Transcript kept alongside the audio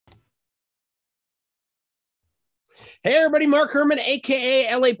Hey, everybody, Mark Herman,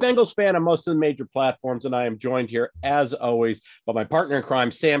 aka LA Bengals fan on most of the major platforms, and I am joined here, as always, by my partner in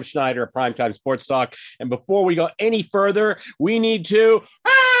crime, Sam Schneider of Primetime Sports Talk. And before we go any further, we need to.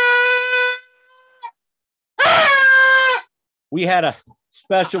 We had a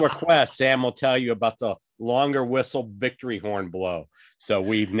special request. Sam will tell you about the longer whistle victory horn blow. So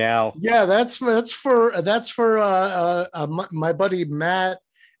we've now. Yeah, that's for my buddy Matt,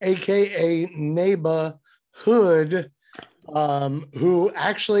 aka Neba Hood, who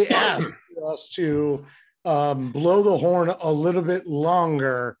actually asked us to blow the horn a little bit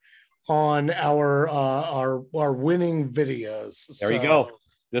longer on our winning videos. There you go.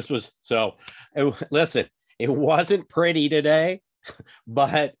 This was listen, it wasn't pretty today,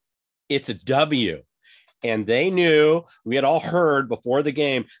 but it's a W. And they knew, we had all heard before the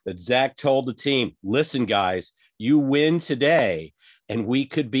game that Zach told the team, listen, guys, you win today and we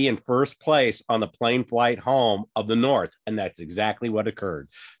could be in first place on the plane flight home of the North. And that's exactly what occurred.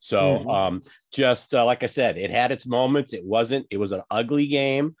 So just like I said, it had its moments. It was an ugly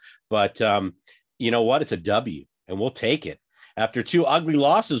game, but you know what? It's a W and we'll take it. After two ugly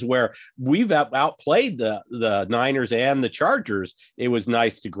losses where we've outplayed the Niners and the Chargers, it was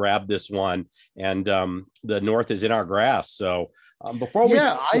nice to grab this one. And the North is in our grasp. So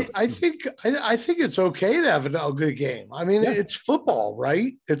I think it's okay to have an ugly game. I mean, It's football,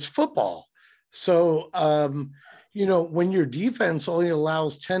 right? It's football. So, when your defense only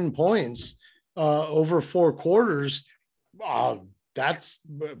allows 10 points over 4 quarters, that's,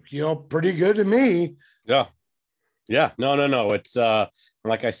 pretty good to me. Yeah. Yeah, no. It's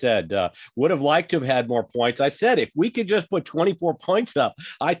like I said, would have liked to have had more points. I said if we could just put 24 points up,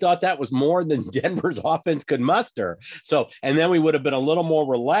 I thought that was more than Denver's offense could muster. So, and then we would have been a little more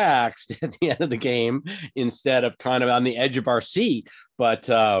relaxed at the end of the game instead of kind of on the edge of our seat. But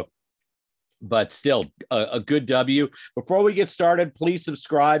still a good W. Before we get started, please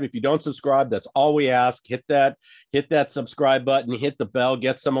subscribe. If you don't subscribe, that's all we ask. Hit that subscribe button, hit the bell,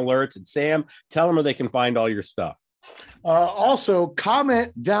 get some alerts. And Sam, tell them where they can find all your stuff. Also,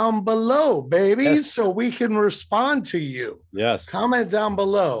 comment down below, baby, so we can respond to you. Yes. Comment down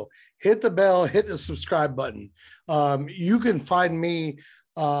below. Hit the bell, hit the subscribe button. You can find me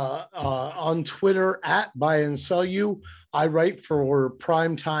on Twitter at Buy and Sell You. I write for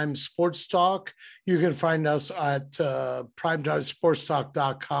Primetime Sports Talk. You can find us at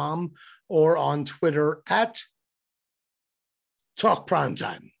primetimesportstalk.com or on Twitter at Talk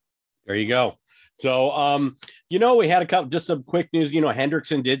Primetime. There you go. So, we had just some quick news.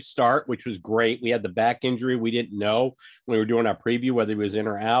 Hendrickson did start, which was great. We had the back injury. We didn't know when we were doing our preview whether he was in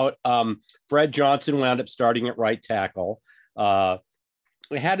or out. Fred Johnson wound up starting at right tackle.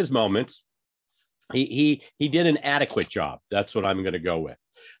 He had his moments. He did an adequate job. That's what I'm going to go with.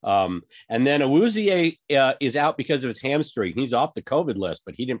 And then Awuzie is out because of his hamstring. He's off the COVID list,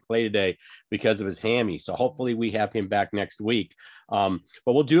 but he didn't play today because of his hammy. So hopefully we have him back next week. But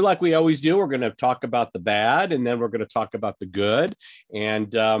we'll do like we always do. We're going to talk about the bad, and then we're going to talk about the good,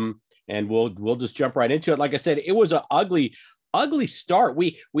 and we'll just jump right into it. Like I said, it was an ugly start.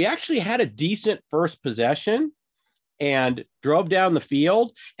 We actually had a decent first possession and drove down the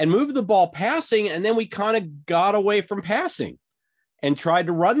field and moved the ball passing, and then we kind of got away from passing and tried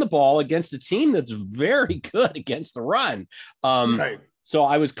to run the ball against a team that's very good against the run. Right. So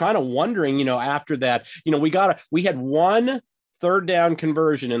I was kind of wondering, after that, we had one third down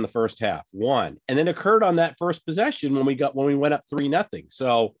conversion in the first half, and then occurred on that first possession when we went up 3-0.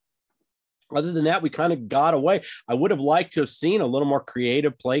 So other than that, we kind of got away. I would have liked to have seen a little more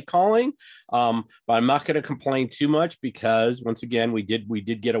creative play calling, but I'm not going to complain too much because once again, we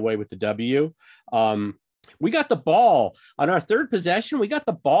did get away with the W. We got the ball on our third possession. We got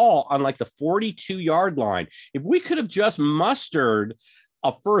the ball on like the 42-yard line. If we could have just mustered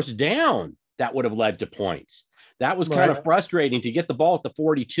a first down, that would have led to points. That was kind of frustrating to get the ball at the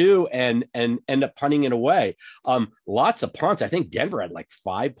 42 and end up punting it away. Lots of punts. I think Denver had like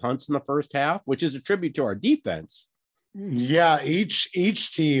 5 punts in the first half, which is a tribute to our defense. Yeah,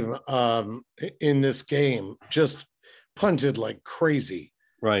 each team in this game just punted like crazy.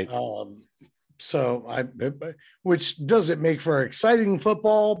 Right. Which doesn't make for exciting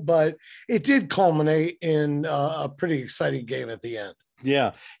football, but it did culminate in a pretty exciting game at the end.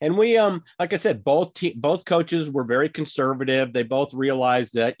 Yeah. And we, like I said, both coaches were very conservative. They both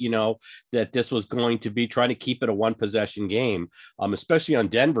realized that, that this was going to be trying to keep it a 1 possession game, especially on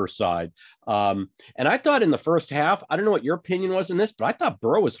Denver's side. And I thought in the first half, I don't know what your opinion was in this, but I thought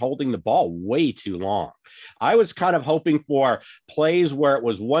Burrow was holding the ball way too long. I was kind of hoping for plays where it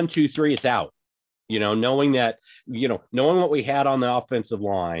was 1, 2, 3, it's out. knowing that, knowing what we had on the offensive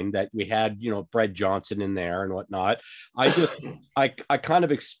line, that we had, Brett Johnson in there and whatnot. I kind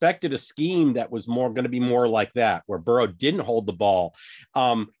of expected a scheme that was going to be more like that, where Burrow didn't hold the ball.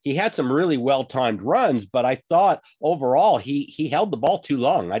 He had some really well-timed runs, but I thought overall he held the ball too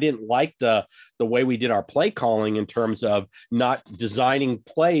long. I didn't like the way we did our play calling in terms of not designing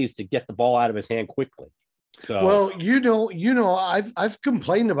plays to get the ball out of his hand quickly. So, well, I've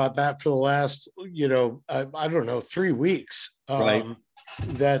complained about that for the last, I don't know, 3 weeks. Right.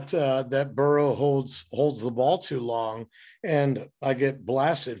 That Burrow holds the ball too long, and I get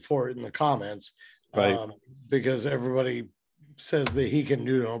blasted for it in the comments, right? Because everybody says that he can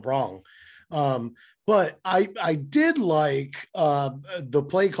do no wrong. But I did like the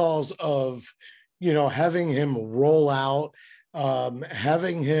play calls of, having him roll out,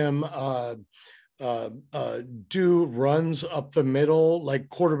 having him do runs up the middle, like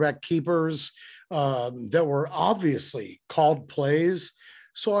quarterback keepers, that were obviously called plays.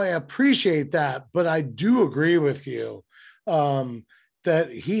 So I appreciate that, but I do agree with you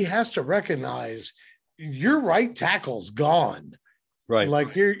that he has to recognize your right tackle's gone. Right.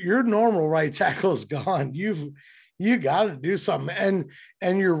 Like your normal right tackle's gone. You got to do something.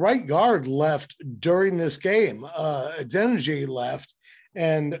 And your right guard left during this game. Adeniji left,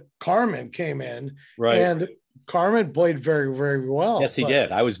 and Carman came in, right? And Carman played very, very well. Yes, he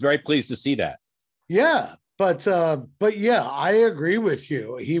did. I was very pleased to see that. Yeah, but yeah, I agree with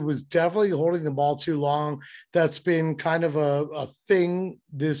you. He was definitely holding the ball too long. That's been kind of a thing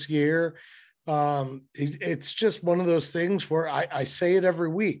this year. It's just one of those things where I say it every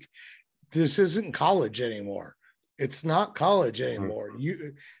week. This isn't college anymore. It's not college anymore.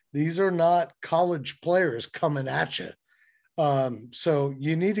 These are not college players coming at you. So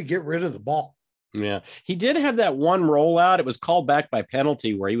you need to get rid of the ball. Yeah, he did have that one rollout. It was called back by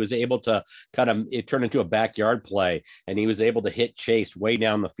penalty, where he was able to it turned into a backyard play, and he was able to hit Chase way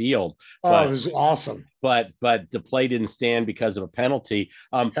down the field. But, it was awesome. But the play didn't stand because of a penalty.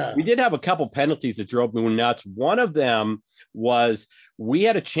 We did have a couple penalties that drove me nuts. One of them was we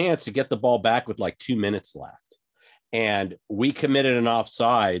had a chance to get the ball back with like 2 minutes left, and we committed an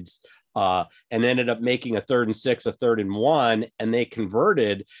offsides. And ended up making a 3rd and 6, a 3rd and 1, and they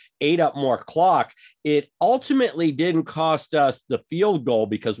converted, ate up more clock. It ultimately didn't cost us the field goal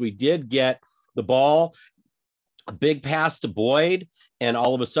because we did get the ball, a big pass to Boyd, and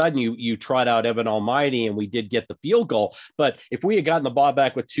all of a sudden you trot out Evan Almighty, and we did get the field goal. But if we had gotten the ball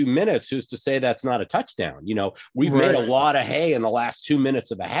back with 2 minutes, who's to say that's not a touchdown? We've made a lot of hay in the last 2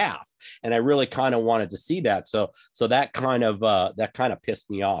 minutes of the half, and I really kind of wanted to see that. So that kind of pissed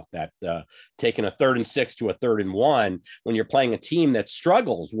me off, that taking a 3rd and 6 to a 3rd and 1 when you're playing a team that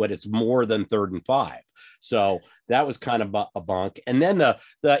struggles when it's more than 3rd and 5. So that was kind of a bunk. And then the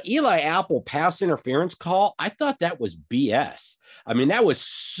Eli Apple pass interference call, I thought that was BS. I mean, that was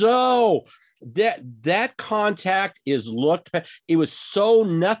so that contact it was so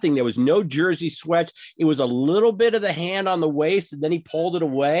nothing. There was no jersey sweat. It was a little bit of the hand on the waist, and then he pulled it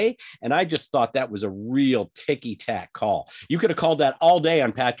away. And I just thought that was a real ticky-tack call. You could have called that all day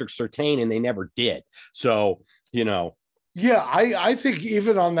on Patrick Surtain, and they never did. So, Yeah, I think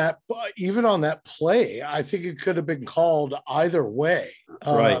even on that play, I think it could have been called either way.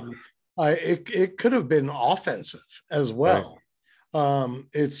 Right. It could have been offensive as well. Right.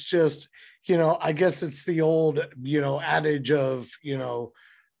 It's just, I guess it's the old, adage of,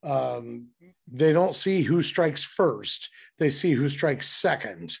 they don't see who strikes first. They see who strikes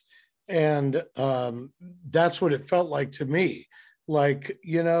second. And that's what it felt like to me. Like,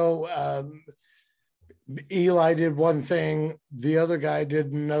 Eli did one thing, the other guy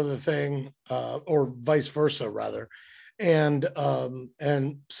did another thing, or vice versa, rather. And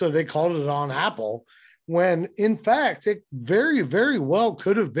so they called it on Apple, when in fact it very, very well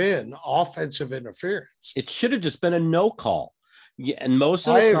could have been offensive interference. It should have just been a no call. Yeah, and most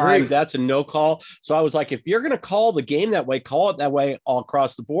of the time that's a no call. So I was like, if you're going to call the game that way, call it that way all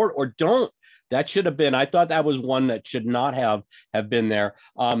across the board, or don't. That should have been, I thought that was one that should not have been there.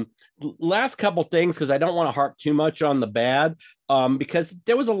 Last couple things, because I don't want to harp too much on the bad, because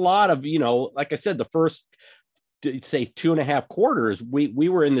there was a lot of, like I said, the first, say 2.5 quarters, we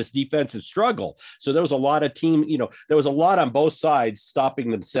were in this defensive struggle. So there was a lot of there was a lot on both sides stopping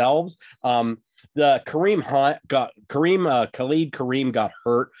themselves. The Khalid Kareem got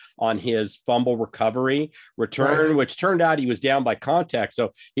hurt on his fumble recovery return, right, which turned out he was down by contact.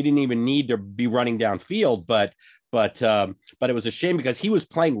 So he didn't even need to be running downfield, but it was a shame because he was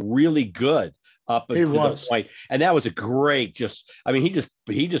playing really good up until the point. And that was a great,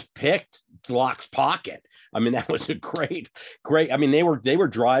 he just picked Locke's pocket. I mean, that was a great. I mean, they were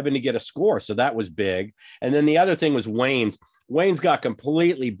driving to get a score, so that was big. And then the other thing was Wayne's got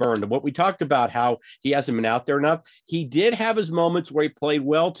completely burned. What we talked about, how he hasn't been out there enough. He did have his moments where he played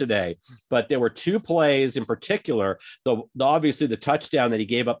well today, but there were two plays in particular. Obviously the touchdown that he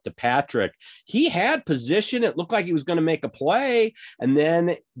gave up to Patrick, he had position. It looked like he was going to make a play, and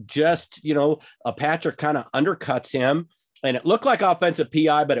then just Patrick kind of undercuts him. And it looked like offensive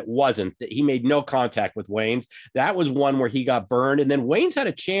PI, but it wasn't. He made no contact with Waynes. That was one where he got burned. And then Waynes had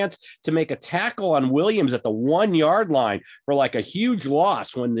a chance to make a tackle on Williams at the 1 yard line for like a huge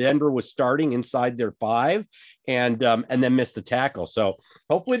loss when Denver was starting inside their 5, and then missed the tackle. So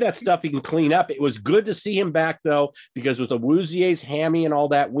hopefully that stuff he can clean up. It was good to see him back, though, because with the Awuzie's hammy and all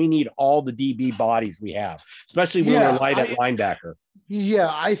that, we need all the DB bodies we have, especially when we're light at linebacker.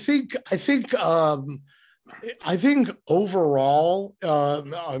 Yeah, I think overall,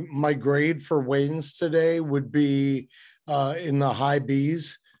 my grade for Waynes today would be in the high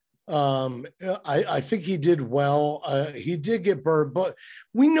B's. I think he did well. He did get burned, but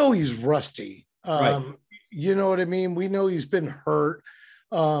we know he's rusty. Right. You know what I mean? We know he's been hurt.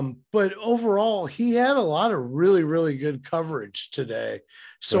 But overall, he had a lot of really, really good coverage today.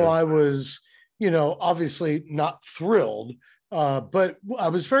 So I was, obviously not thrilled, but I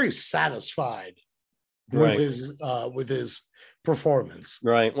was very satisfied with his performance.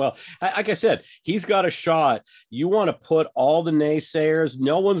 Right. Well, like I said, he's got a shot. You want to put all the naysayers.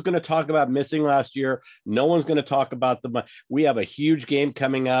 No one's going to talk about missing last year. No one's going to talk about we have a huge game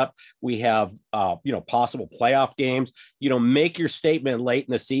coming up. We have, possible playoff games. Make your statement late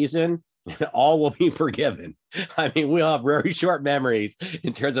in the season. All will be forgiven. I mean, we'll have very short memories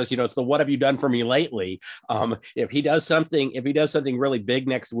in terms of, it's the what have you done for me lately? If he does something really big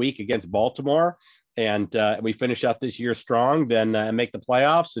next week against Baltimore, and we finish out this year strong, then make the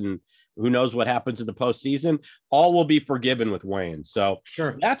playoffs, and who knows what happens in the postseason, all will be forgiven with Wayne. So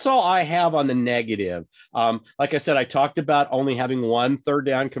sure, that's all I have on the negative. Like I said, I talked about only having 1 third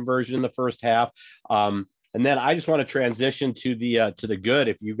down conversion in the first half. And then I just want to transition to the good.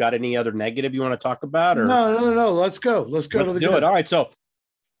 If you've got any other negative you want to talk about, or no. Let's go. Let's do it. All right. So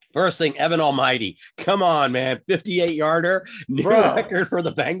first thing, Evan Almighty. Come on, man. 58-yarder, new record for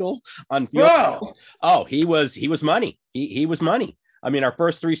the Bengals on field. Oh, he was money. He was money. I mean, our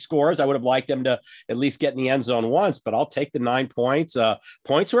first 3 scores, I would have liked them to at least get in the end zone once, but I'll take the 9 points.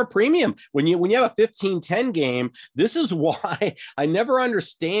 Points are a premium. When you have a 15-10 game, this is why I never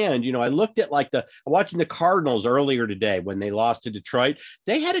understand. I looked at watching the Cardinals earlier today when they lost to Detroit.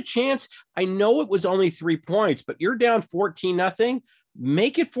 They had a chance. I know it was only 3 points, but you're down 14-0.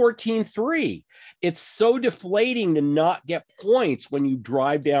 Make it 14-3. It's so deflating to not get points when you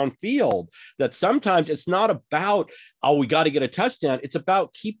drive downfield that sometimes it's not about, we got to get a touchdown. It's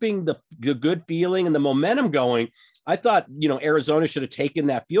about keeping the good feeling and the momentum going. I thought, Arizona should have taken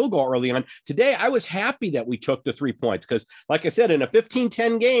that field goal early on. Today, I was happy that we took the 3 points because, like I said, in a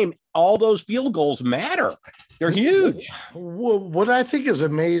 15-10 game, all those field goals matter. They're huge. What I think is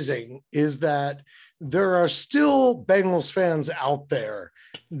amazing is that there are still Bengals fans out there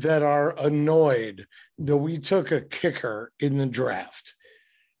that are annoyed that we took a kicker in the draft.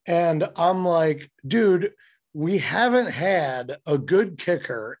 And I'm like, dude, we haven't had a good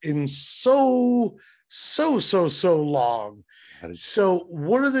kicker in so long. So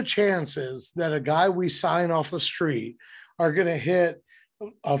what are the chances that a guy we sign off the street are going to hit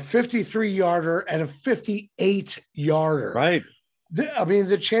a 53-yarder and a 58-yarder? Right. I mean,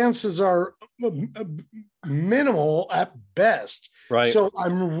 the chances are minimal at best. Right. So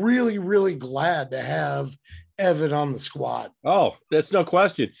I'm really, really glad to have Evan on the squad. Oh, that's no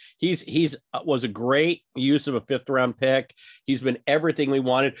question. He's was a great use of a 5th round pick. He's been everything we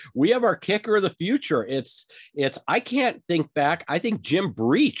wanted. We have our kicker of the future. It's I can't think back. I think Jim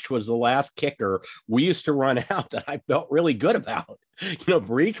Breach was the last kicker we used to run out that I felt really good about.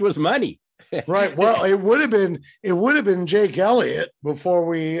 Breach was money. Right. Well, it would have been Jake Elliott before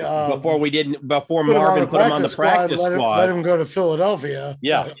Marvin put him on the practice squad. Let him go to Philadelphia.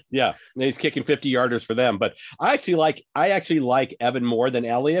 Yeah. And he's kicking 50-yarders for them. But I actually like Evan more than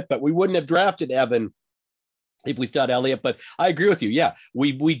Elliott, but we wouldn't have drafted Evan if we still had Elliott. But I agree with you. Yeah,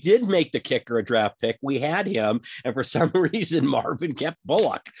 we did make the kicker a draft pick. We had him, and for some reason Marvin kept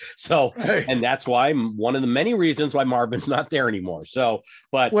Bullock. So, and that's why one of the many reasons why Marvin's not there anymore. So,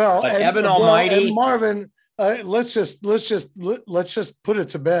 but Evan Almighty, and Marvin. Let's just put it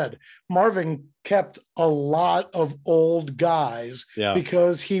to bed. Marvin kept a lot of old guys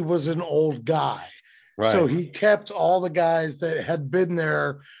because he was an old guy. Right. So he kept all the guys that had been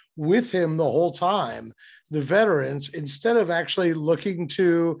there with him the whole time, the veterans, instead of actually looking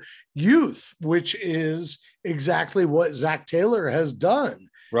to youth, which is exactly what Zach Taylor has done.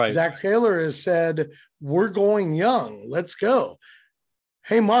 Right. Zach Taylor has said, we're going young. Let's go.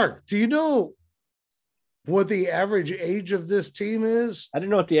 Hey, Mark, do you know what the average age of this team is? I don't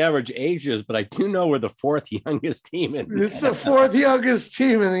know what the average age is, but I do know we're the fourth youngest team in It's the fourth youngest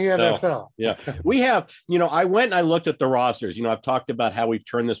team in the NFL. So, yeah. We have, I went and I looked at the rosters. I've talked about how we've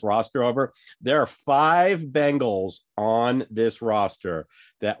turned this roster over. There are 5 Bengals on this roster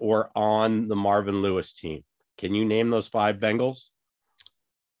that were on the Marvin Lewis team. Can you name those 5 Bengals?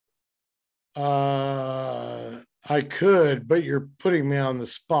 I could, but you're putting me on the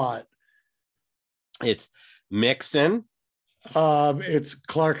spot. It's Mixon. It's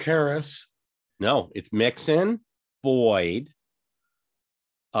Clark Harris. No, it's Mixon, Boyd.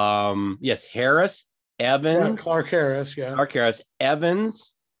 Yes, Harris, Evans. Yeah, Clark Harris, yeah. Clark Harris,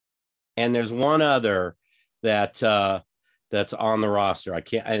 Evans, and there's one other that's on the roster. I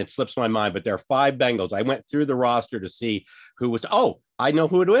can't, and it slips my mind, but there are 5 Bengals. I went through the roster to see who was. Oh, I know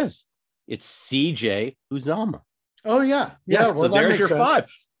who it is. It's CJ Uzomah. Oh yeah, yeah. Yes, well, so there's your sense. 5.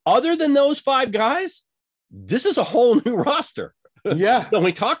 Other than those 5 guys, this is a whole new roster. Yeah. So when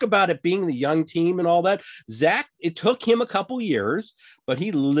we talk about it being the young team and all that, Zach, it took him a couple years, but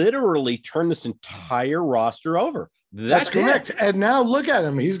he literally turned this entire roster over. That's correct. And now look at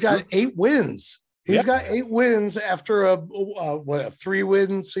him. He's got 8 wins. He's got 8 wins after a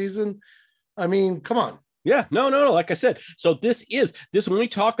 3-win season. I mean, come on. Yeah, no. Like I said, so this when we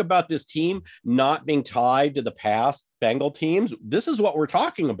talk about this team not being tied to the past Bengal teams, this is what we're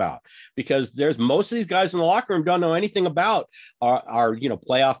talking about, because there's most of these guys in the locker room don't know anything about our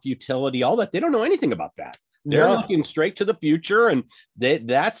playoff utility, all that. They don't know anything about that. They're looking straight to the future, and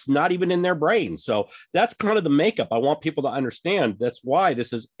that's not even in their brain. So that's kind of the makeup. I want people to understand that's why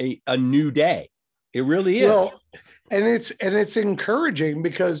this is a new day. It really is. Well, and it's encouraging,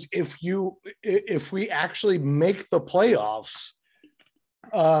 because if we actually make the playoffs,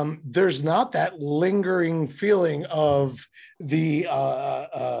 there's not that lingering feeling of the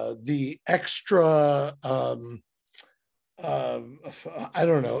extra I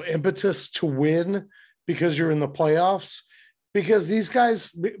don't know, impetus to win because you're in the playoffs, because these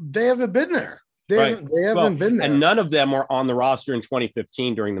guys, they haven't been there. They haven't been there. And none of them were on the roster in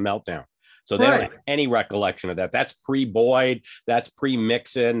 2015 during the meltdown. So they don't have any recollection of that. That's pre-Boyd. That's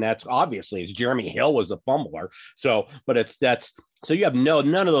pre-Mixon. That's obviously it's Jeremy Hill was a fumbler. So, but so you have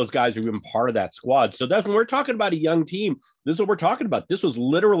none of those guys are even part of that squad. So that's when we're talking about a young team. This is what we're talking about. This was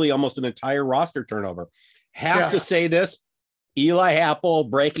literally almost an entire roster turnover. Have to say this. Eli Apple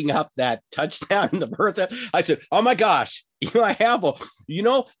breaking up that touchdown in the first half. I said, oh my gosh, Eli Apple,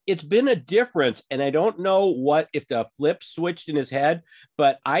 it's been a difference. And I don't know if the flip switched in his head,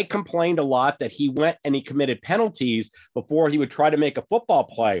 but I complained a lot that he went and he committed penalties before he would try to make a football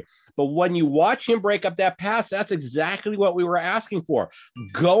play. But when you watch him break up that pass, that's exactly what we were asking for.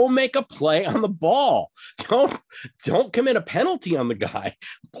 Go make a play on the ball. Don't commit a penalty on the guy.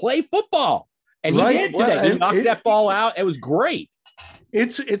 Play football. And he did today. He knocked that ball out. It was great.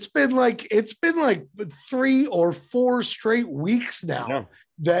 It's been like 3 or 4 straight weeks now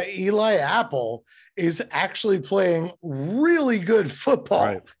that Eli Apple is actually playing really good football.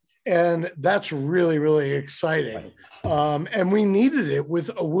 Right. And that's really, really exciting. Right. And we needed it with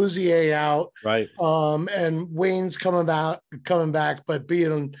Awuzie out. Right. And Wayne's coming back, but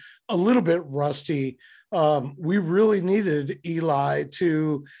being a little bit rusty. We really needed Eli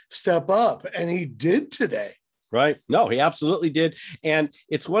to step up, and he did today. Right. No, he absolutely did. And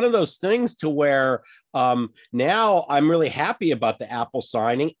it's one of those things to where now I'm really happy about the Apple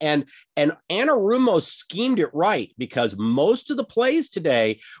signing, and Anarumo schemed it right, because most of the plays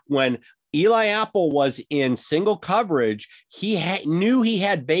today, when Eli Apple was in single coverage, he knew he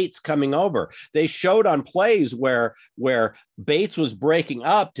had Bates coming over. They showed on plays where Bates was breaking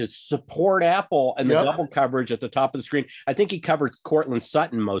up to support Apple and the double coverage at the top of the screen. I think he covered Cortland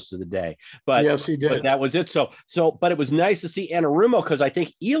Sutton most of the day, but yes, he did. But that was it. So, but it was nice to see Anarumo, because I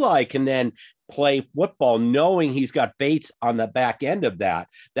think Eli can then play football knowing he's got Bates on the back end of that.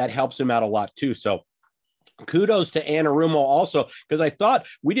 That helps him out a lot too. So kudos to Anarumo also, because I thought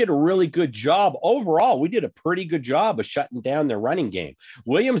we did a really good job overall. We did a pretty good job of shutting down their running game.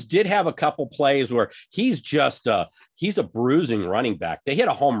 Williams did have a couple plays where he's a bruising running back. They hit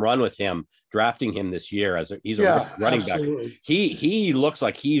a home run with him, drafting him this year he's a running absolutely. Back. He looks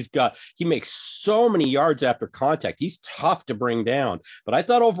like he makes so many yards after contact. He's tough to bring down. But I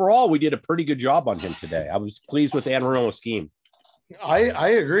thought overall we did a pretty good job on him today. I was pleased with Anarumo's scheme. I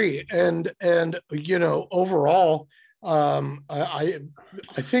agree, and overall, I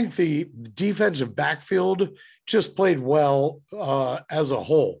think the defensive backfield just played well as a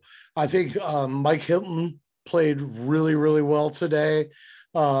whole. I think Mike Hilton played really really well today.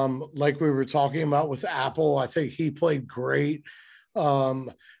 Like we were talking about with Apple, I think he played great. I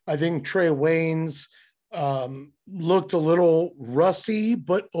think Trey Waynes looked a little rusty,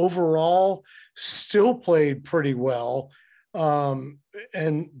 but overall still played pretty well.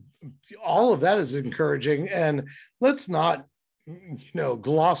 And all of that is encouraging. And let's not,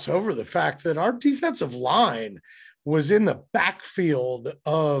 gloss over the fact that our defensive line was in the backfield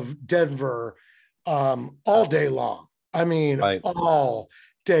of Denver all day long. I mean, Right. all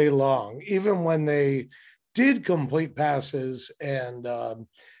day long, even when they did complete passes and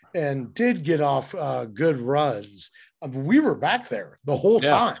did get off good runs. We were back there the whole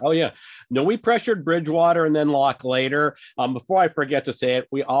Yeah. time. Oh, yeah. No, we pressured Bridgewater and then Locke later. Before I forget to say it,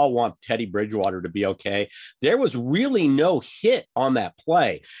 we all want Teddy Bridgewater to be okay. There was really no hit on that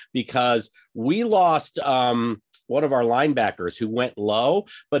play because we lost one of our linebackers who went low,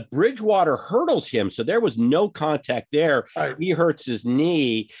 but Bridgewater hurdles him. So there was no contact there. Right. He hurts his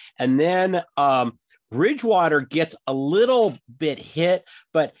knee. And then Bridgewater gets a little bit hit,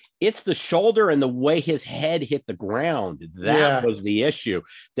 but it's the shoulder and the way his head hit the ground. That was the issue.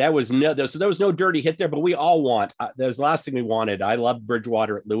 There was no dirty hit there, but we all want, there's the last thing we wanted. I love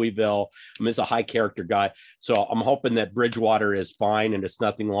Bridgewater at Louisville. He's a high character guy. So I'm hoping that Bridgewater is fine and it's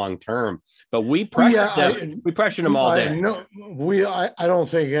nothing long-term, but we pressured him all day. No, I don't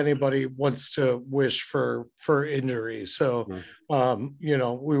think anybody wants to wish for injury. So,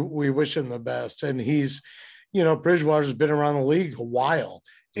 we wish him the best, and he's, Bridgewater's been around the league a while.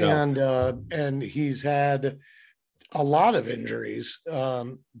 Yeah. And he's had a lot of injuries.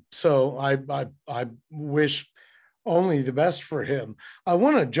 So I wish only the best for him. I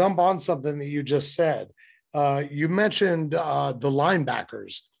want to jump on something that you just said. You mentioned the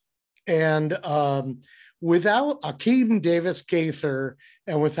linebackers, and without Akeem Davis Gaither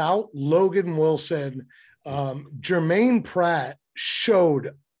and without Logan Wilson, Jermaine Pratt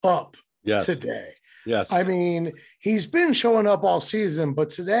showed up today. Yes. I mean, he's been showing up all season,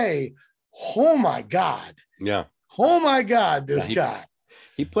 but today, oh my God. Yeah. Oh my God, this guy.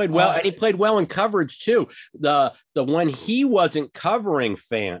 He played well, and he played well in coverage too. The when he wasn't covering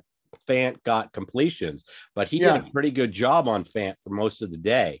Fant got completions, but he did a pretty good job on Fant for most of the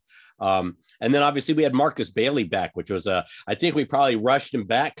day. And then obviously we had Marcus Bailey back, which was I think we probably rushed him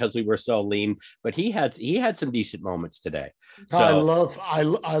back because we were so lean, but he had some decent moments today. So, I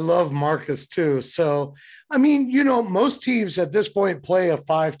love Marcus too. So, I mean, most teams at this point play a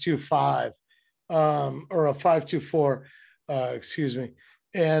 5-2-5 or a 5-2-4, excuse me.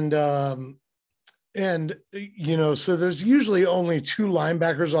 And so there's usually only two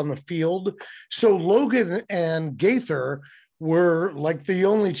linebackers on the field. So Logan and Gaither were like the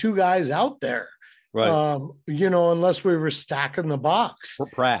only two guys out there, right? Unless we were stacking the box. For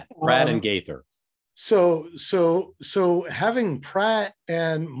Pratt and Gaither. So having Pratt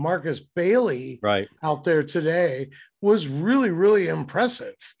and Marcus Bailey out there today was really, really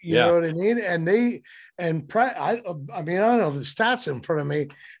impressive. You know what I mean? And Pratt, I mean, I don't know the stats in front of me,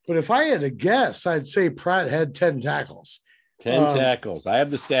 but if I had to guess, I'd say Pratt had 10 tackles. 10 tackles. I have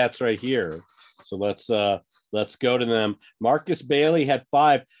the stats right here. So let's go to them. Marcus Bailey had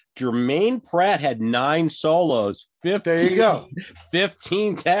 5. Jermaine Pratt had 9 solos. 15, there you go.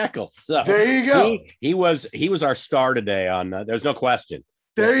 15 tackles. So there you go. He was our star today on there's no question.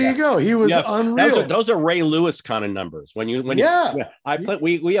 There you go. He was unreal. Those are Ray Lewis kind of numbers. We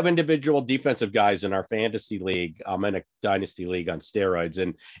have individual defensive guys in our fantasy league. I'm in a dynasty league on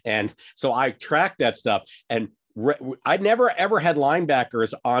steroids, and so I track that stuff. And I never ever had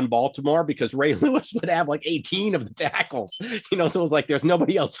linebackers on Baltimore because Ray Lewis would have like 18 of the tackles, so it was like there's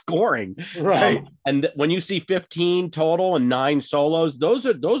nobody else scoring, right? And when you see 15 total and 9 solos, those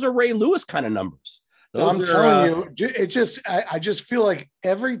are Ray Lewis kind of numbers. I'm telling you, I just feel like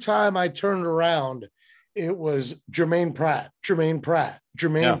every time I turned around, it was Jermaine Pratt, Pratt.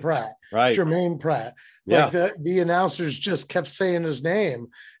 Right. Jermaine Pratt. Like the announcers just kept saying his name.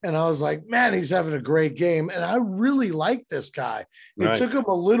 And I was like, man, he's having a great game. And I really like this guy. It took him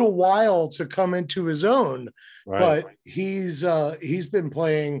a little while to come into his own, but he's been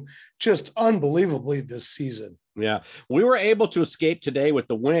playing just unbelievably this season. Yeah, we were able to escape today with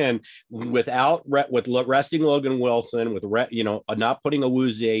the win with resting Logan Wilson, with not putting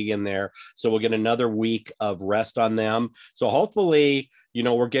Awuzie in there. So we'll get another week of rest on them. So hopefully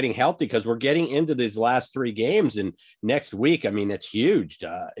we're getting healthy, because we're getting into these last 3 games, and next week, I mean, it's huge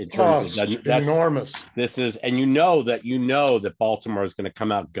in terms of that's enormous. This is, and that Baltimore is going to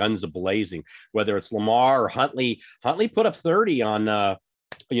come out guns a blazing, whether it's Lamar or Huntley. Huntley put up 30 on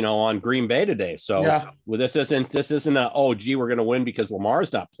Green Bay today. So this isn't a, gee, we're going to win because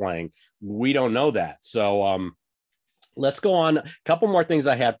Lamar's not playing. We don't know that. So let's go on. A couple more things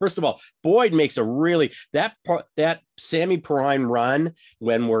I had. First of all, Boyd makes a really that Sammy Perrine run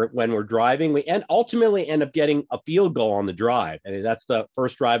when we're driving. We ultimately end up getting a field goal on the drive, and that's the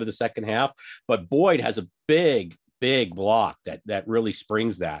first drive of the second half. But Boyd has a big block that really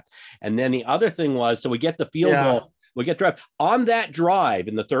springs that. And then the other thing was, so we get the field goal. We get drive on that drive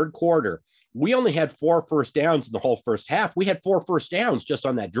in the third quarter. We only had 4 first downs in the whole first half. We had 4 first downs just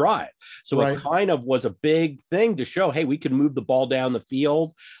on that drive. So it kind of was a big thing to show, hey, we could move the ball down the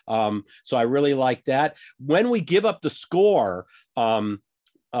field. So I really like that. When we give up the score,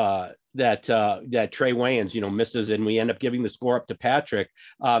 that Trey Wayans, misses, and we end up giving the score up to Patrick.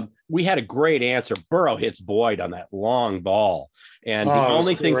 We had a great answer. Burrow hits Boyd on that long ball. And the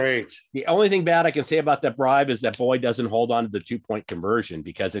only thing bad I can say about that bribe is that Boyd doesn't hold on to the 2-point conversion,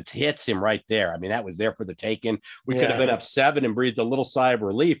 because it hits him right there. I mean, that was there for the taking. We could have been up 7 and breathed a little sigh of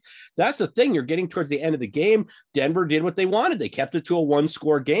relief. That's the thing. You're getting towards the end of the game. Denver did what they wanted. They kept it to a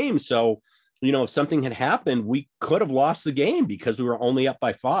 1-score game. So, if something had happened, we could have lost the game because we were only up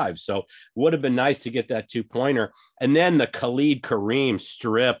by 5. So would have been nice to get that 2-pointer. And then the Khalid Kareem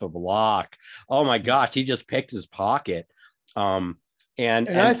strip of Locke. Oh my gosh, he just picked his pocket. And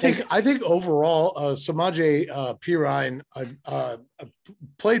I think overall, Samaje Perine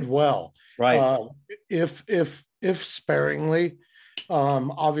played well. Right. If sparingly,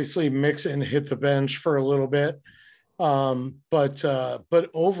 obviously Mixon hit the bench for a little bit. But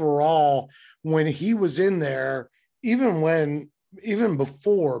overall, when he was in there, even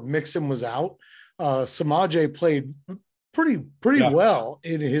before Mixon was out, Samaje played pretty well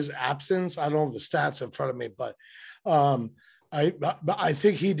in his absence. I don't have the stats in front of me, but I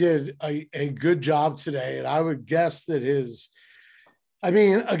think he did a good job today. And I would guess that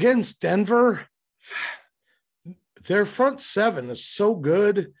against Denver, their front 7 is so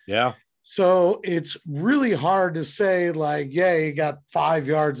good. Yeah. So it's really hard to say, like, he got 5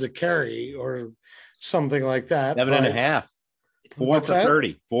 yards of carry or something like that. 7.5. 4 for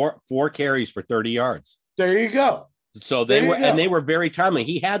 30. 4 carries for 30 yards. There you go. So they were very timely.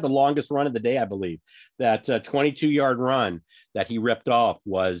 He had the longest run of the day, I believe. That 22-yard run that he ripped off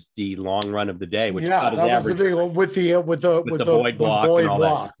was the long run of the day, which that was the big one with the Boyd block and all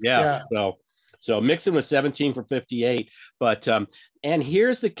that. Yeah. So Mixon was 17 for 58, but and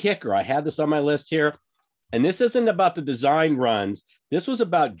here's the kicker. I had this on my list here, and this isn't about the design runs. This was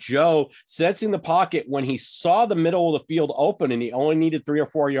about Joe sensing the pocket when he saw the middle of the field open and he only needed 3 or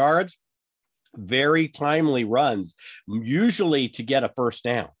 4 yards. Very timely runs, usually to get a first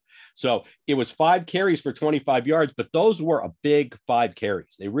down. So it was 5 carries for 25 yards, but those were a big 5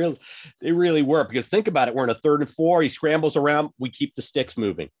 carries. They really were, because think about it. We're in a 3rd and 4. He scrambles around. We keep the sticks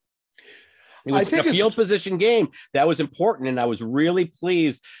moving. It was a field position game that was important, and I was really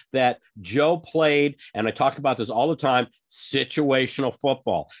pleased that Joe played, and I talked about this all the time, situational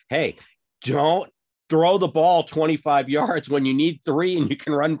football. Hey, don't throw the ball 25 yards when you need 3 and you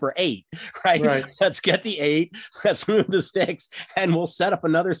can run for 8, right? Let's get the 8, let's move the sticks, and we'll set up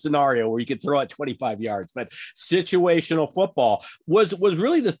another scenario where you can throw it 25 yards. But situational football was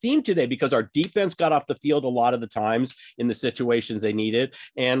really the theme today, because our defense got off the field a lot of the times in the situations they needed.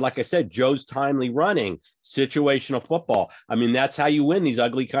 And like I said, Joe's timely running, situational football. I mean, that's how you win these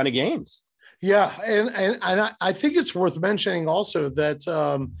ugly kind of games. Yeah. And I think it's worth mentioning also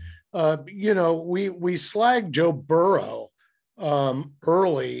that, we slagged Joe Burrow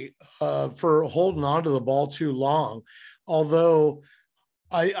early for holding on to the ball too long. Although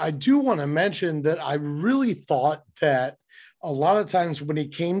I do want to mention that I really thought that a lot of times when he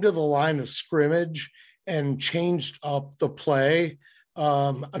came to the line of scrimmage and changed up the play,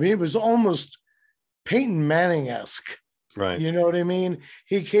 it was almost Peyton Manning-esque. Right. You know what I mean?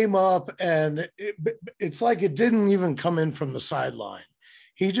 He came up and it's like it didn't even come in from the sideline.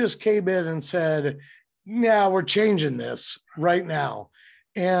 He just came in and said, we're changing this right now.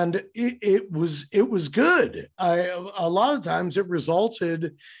 And it was good. A lot of times it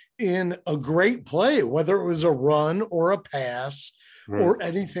resulted in a great play, whether it was a run or a pass or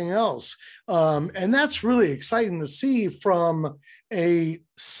anything else. And that's really exciting to see from a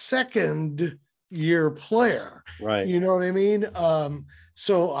second-year player. Right. You know what I mean?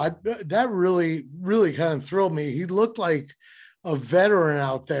 So that really, really kind of thrilled me. He looked like a veteran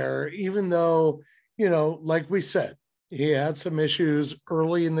out there, even though, like we said, He had some issues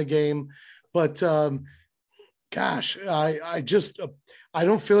early in the game, but gosh, I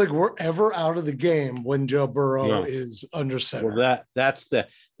don't feel like we're ever out of the game when Joe Burrow is under center. Well, that's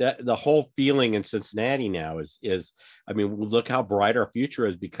the whole feeling in Cincinnati now is I mean, look how bright our future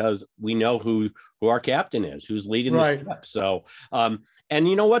is because we know who our captain is, who's leading the ship. So, and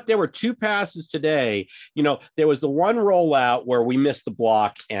you know what? There were 2 passes today. You know, there was the one rollout where we missed the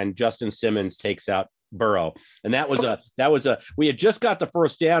block and Justin Simmons takes out Burrow. And that was we had just got the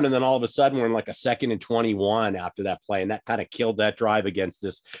first down. And then all of a sudden we're in like a 2nd and 21 after that play. And that kind of killed that drive against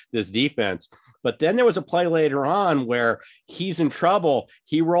this defense. But then there was a play later on where he's in trouble.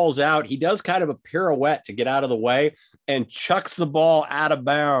 He rolls out. He does kind of a pirouette to get out of the way and chucks the ball out of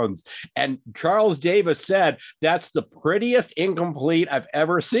bounds. And Charles Davis said, that's the prettiest incomplete I've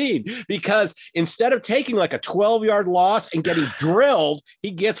ever seen, because instead of taking like a 12-yard loss and getting drilled, he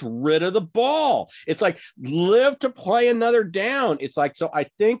gets rid of the ball. It's like, live to play another down. It's like, so I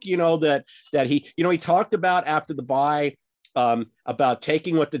think, you know, that he, you know, he talked about after the bye, about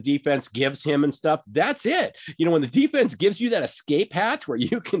taking what the defense gives him and stuff. That's it. You know, when the defense gives you that escape hatch where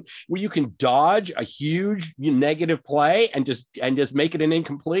you can dodge a huge negative play and just make it an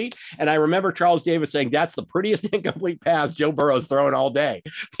incomplete. And I remember Charles Davis saying that's the prettiest incomplete pass Joe Burrow's thrown all day,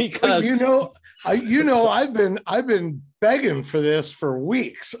 because I've been begging for this for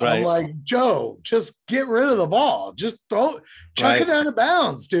weeks. Right. I'm like, Joe, just get rid of the ball. Just chuck it out of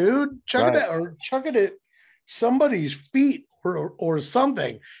bounds, dude. Chuck it out, or chuck it at somebody's feet or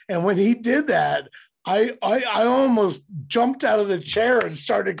something. And when he did that, I almost jumped out of the chair and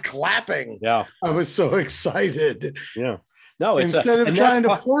started clapping. Yeah. I was so excited. Yeah. No, instead of trying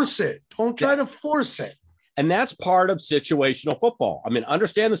to force it, don't try to force it. And that's part of situational football. I mean,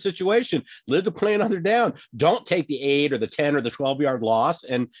 understand the situation, live to play another down. Don't take the 8 or the 10 or the 12-yard loss.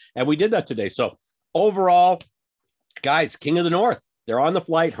 And we did that today. So overall, guys, King of the North, they're on the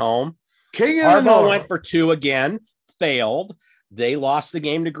flight home. Harbaugh went for 2 again, failed. They lost the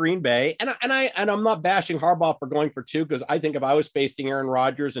game to Green Bay. And I'm not bashing Harbaugh for going for 2, because I think if I was facing Aaron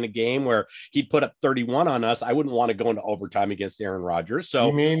Rodgers in a game where he put up 31 on us, I wouldn't want to go into overtime against Aaron Rodgers.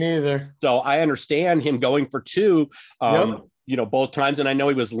 So me neither. So I understand him going for 2, you know, both times. And I know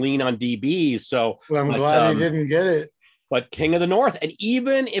he was lean on DBs. So I'm glad he didn't get it. But King of the North. And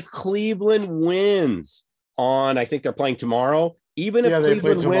even if Cleveland wins on, I think they're playing tomorrow. Even if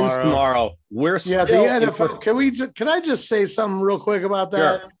Cleveland wins tomorrow, we're still the NFL. Can I just say something real quick about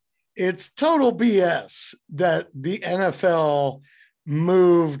that? Sure. It's total BS that the NFL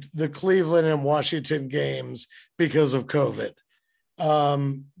moved the Cleveland and Washington games because of COVID.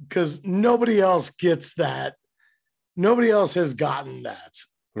 Because nobody else gets that. Nobody else has gotten that.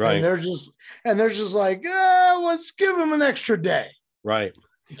 Right. And they're just like, let's give them an extra day. Right.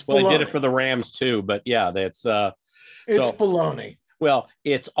 Well, they did it for the Rams too, but yeah, that's it's baloney. Well,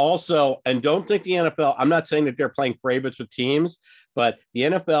 it's also, and don't think the NFL, I'm not saying that they're playing favorites with teams, but the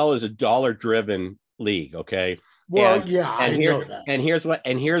NFL is a dollar-driven league, okay? Well, I know that. And here's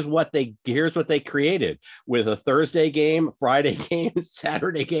what they created with a Thursday game, Friday game,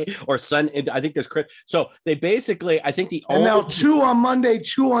 Saturday game, or Sunday. I think there's so they basically, I think now 2 on Monday,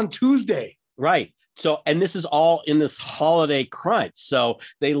 2 on Tuesday. Right. So, and this is all in this holiday crunch. So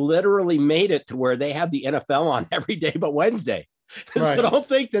they literally made it to where they have the NFL on every day but Wednesday. Right. So don't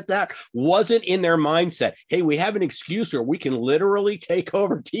think that wasn't in their mindset. Hey, we have an excuse where we can literally take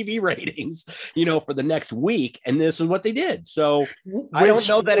over TV ratings, you know, for the next week. And this is what they did. So I don't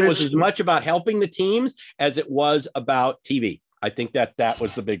know that it was as much about helping the teams as it was about TV. I think that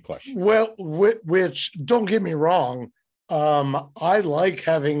was the big push. Well, which don't get me wrong. I like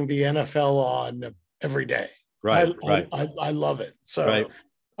having the NFL on every day. Right. I love it. So right.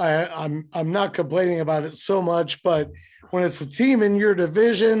 I'm not complaining about it so much, but when it's a team in your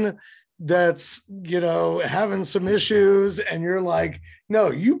division that's, you know, having some issues and you're like,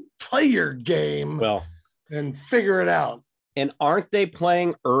 no, you play your game and figure it out. And aren't they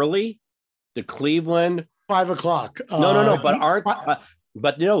playing early? The Cleveland 5 o'clock. No,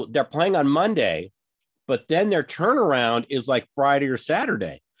 but no, they're playing on Monday, but then their turnaround is like Friday or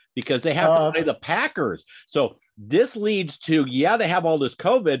Saturday because they have to play the Packers. So this leads to, they have all this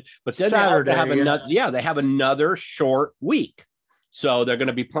COVID, but then Saturday, they have another short week. So they're going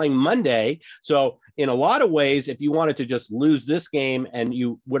to be playing Monday. So in a lot of ways, if you wanted to just lose this game and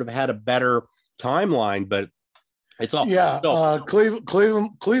you would have had a better timeline, but it's all. Yeah.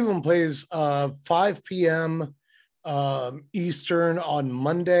 Cleveland plays 5 p.m. Eastern on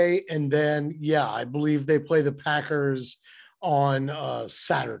Monday. And then, I believe they play the Packers on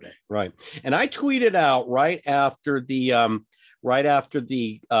Saturday. Right. And I tweeted out right after the right after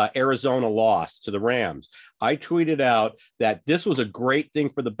the Arizona loss to the Rams. I tweeted out that this was a great thing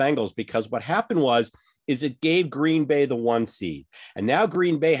for the Bengals because what happened is it gave Green Bay the 1 seed. And now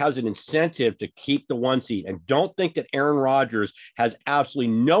Green Bay has an incentive to keep the 1 seed. And don't think that Aaron Rodgers has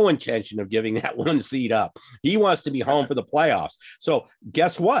absolutely no intention of giving that 1 seed up. He wants to be home for the playoffs. So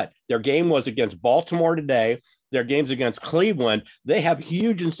guess what? Their game was against Baltimore today. Their games against Cleveland, they have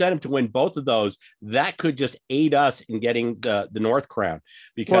huge incentive to win both of those. That could just aid us in getting the North crown.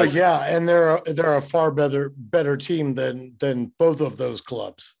 Because and they're a far better team than both of those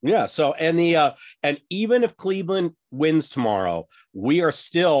clubs. Yeah. So and even if Cleveland wins tomorrow, we are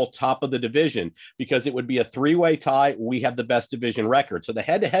still top of the division because it would be a 3-way tie. We have the best division record. So the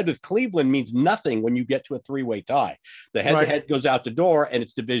head-to-head with Cleveland means nothing when you get to a 3-way tie. The head-to-head goes out the door and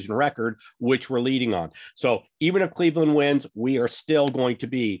it's division record, which we're leading on. So even if Cleveland wins, we are still going to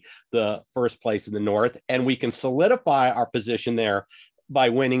be the first place in the North, and we can solidify our position there by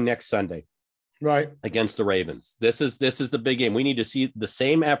winning next Sunday. Right. Against the Ravens. This is the big game. We need to see the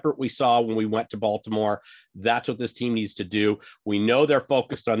same effort we saw when we went to Baltimore. That's what this team needs to do. We know they're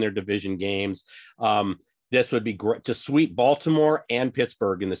focused on their division games. This would be great. To sweep Baltimore and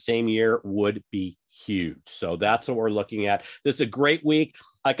Pittsburgh in the same year would be huge. So that's what we're looking at. This is a great week.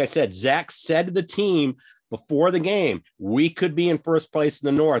 Like I said, Zach said to the team before the game, we could be in first place in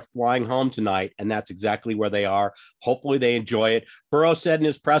the North flying home tonight, and that's exactly where they are. Hopefully they enjoy it. Burrow said in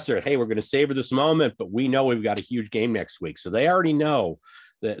his presser, hey, we're going to savor this moment, but we know we've got a huge game next week. So they already know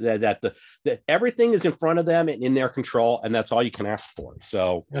that everything is in front of them and in their control, and that's all you can ask for.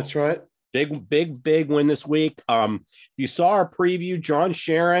 So that's right. Big win this week. If you saw our preview, John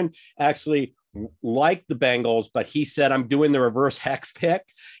Sharon actually liked the Bengals, but he said, I'm doing the reverse hex pick,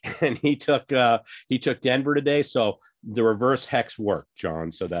 and he took Denver today. So the reverse hex worked,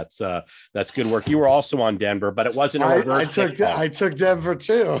 John. So that's good work. You were also on Denver, but it wasn't a reverse. I took Denver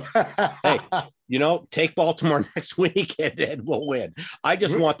too. Hey, take Baltimore next week and we'll win. I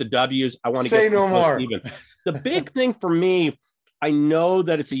just want the W's. I want to say no more. Even. The big thing for me, I know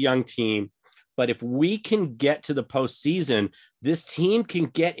that it's a young team, but if we can get to the postseason, this team can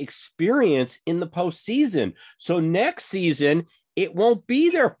get experience in the postseason. So next season, it won't be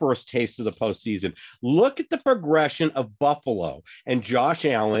their first taste of the postseason. Look at the progression of Buffalo and Josh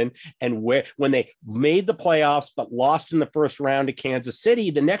Allen, and when they made the playoffs but lost in the first round to Kansas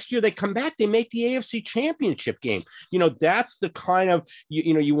City, the next year they come back, they make the AFC Championship game. That's the kind of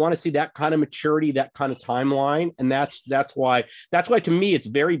you want to see that kind of maturity, that kind of timeline, and that's why to me it's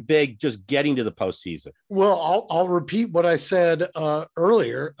very big just getting to the postseason. Well, I'll repeat what I said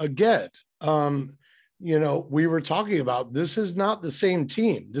earlier again. We were talking about, this is not the same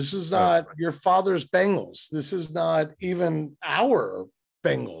team. This is not your father's Bengals. This is not even our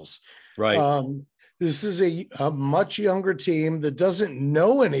Bengals. Right. This is a much younger team that doesn't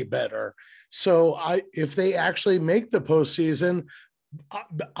know any better. So if they actually make the postseason,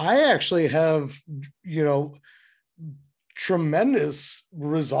 I actually have, tremendous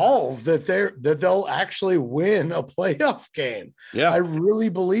resolve that they'll actually win a playoff game. Yeah. I really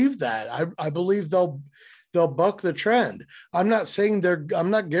believe that. I believe they'll buck the trend. I'm not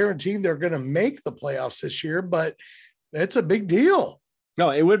guaranteeing they're going to make the playoffs this year, but it's a big deal.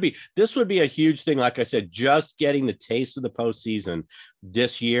 No, this would be a huge thing. Like I said, just getting the taste of the postseason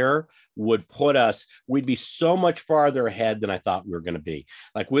this year would we'd be so much farther ahead than I thought we were going to be.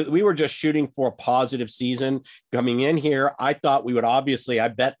 Like we were just shooting for a positive season coming in here. I thought we would I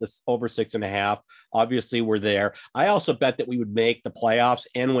bet this over 6.5. Obviously we're there. I also bet that we would make the playoffs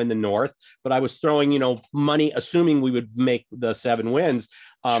and win the North, but I was throwing, money, assuming we would make the 7 wins.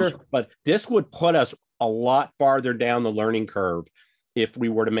 Sure. But this would put us a lot farther down the learning curve if we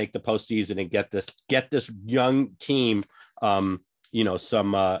were to make the postseason and get this young team, some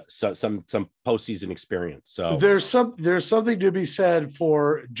postseason experience. So there's something to be said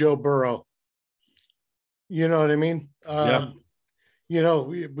for Joe Burrow. You know what I mean? Yeah.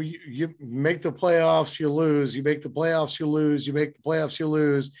 You make the playoffs, you lose. You make the playoffs, you lose. You make the playoffs, you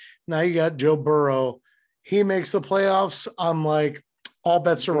lose. Now you got Joe Burrow. He makes the playoffs. I'm like, all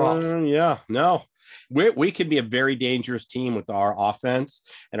bets are off. Yeah, no. We could be a very dangerous team with our offense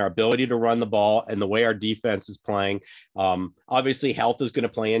and our ability to run the ball and the way our defense is playing. Obviously, health is going to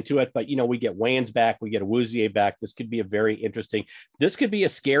play into it, but, we get Wayans back. We get Awuzie back. This could be this could be a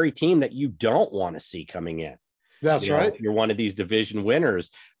scary team that you don't want to see coming in. That's right. If you're one of these division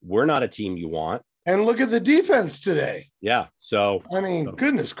winners, we're not a team you want. And look at the defense today. Yeah. So,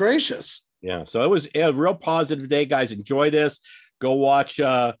 goodness gracious. Yeah. So it was a real positive day, guys. Enjoy this. Go watch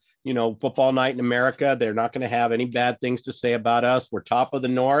football night in America. They're not going to have any bad things to say about us. We're top of the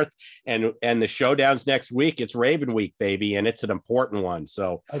North, and the showdown's next week. It's Raven Week, baby, and it's an important one.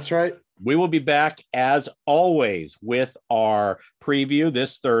 So that's right. We will be back as always with our preview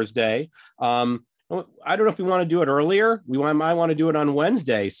this Thursday. I don't know if we want to do it earlier. Might want to do it on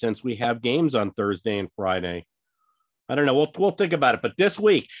Wednesday since we have games on Thursday and Friday. I don't know. We'll think about it. But this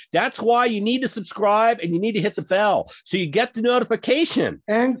week, that's why you need to subscribe and you need to hit the bell so you get the notification.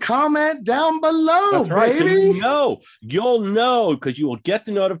 And comment down below, that's right, baby. So you'll know because you will get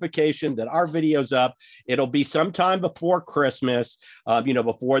the notification that our video's up. It'll be sometime before Christmas,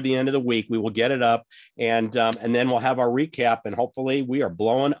 before the end of the week. We will get it up, and then we'll have our recap. And hopefully, we are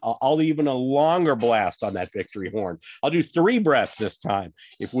blowing. I'll even a longer blast on that victory horn. I'll do 3 breaths this time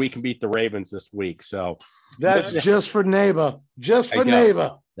if we can beat the Ravens this week. So. That's just for neighbor. Just for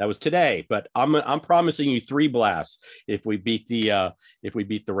neighbor. That was today, but I'm promising you 3 blasts if we beat the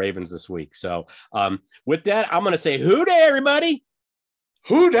Ravens this week. So with that, I'm going to say hoo day, everybody.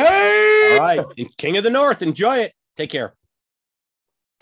 Hoo day. All right, King of the North. Enjoy it. Take care.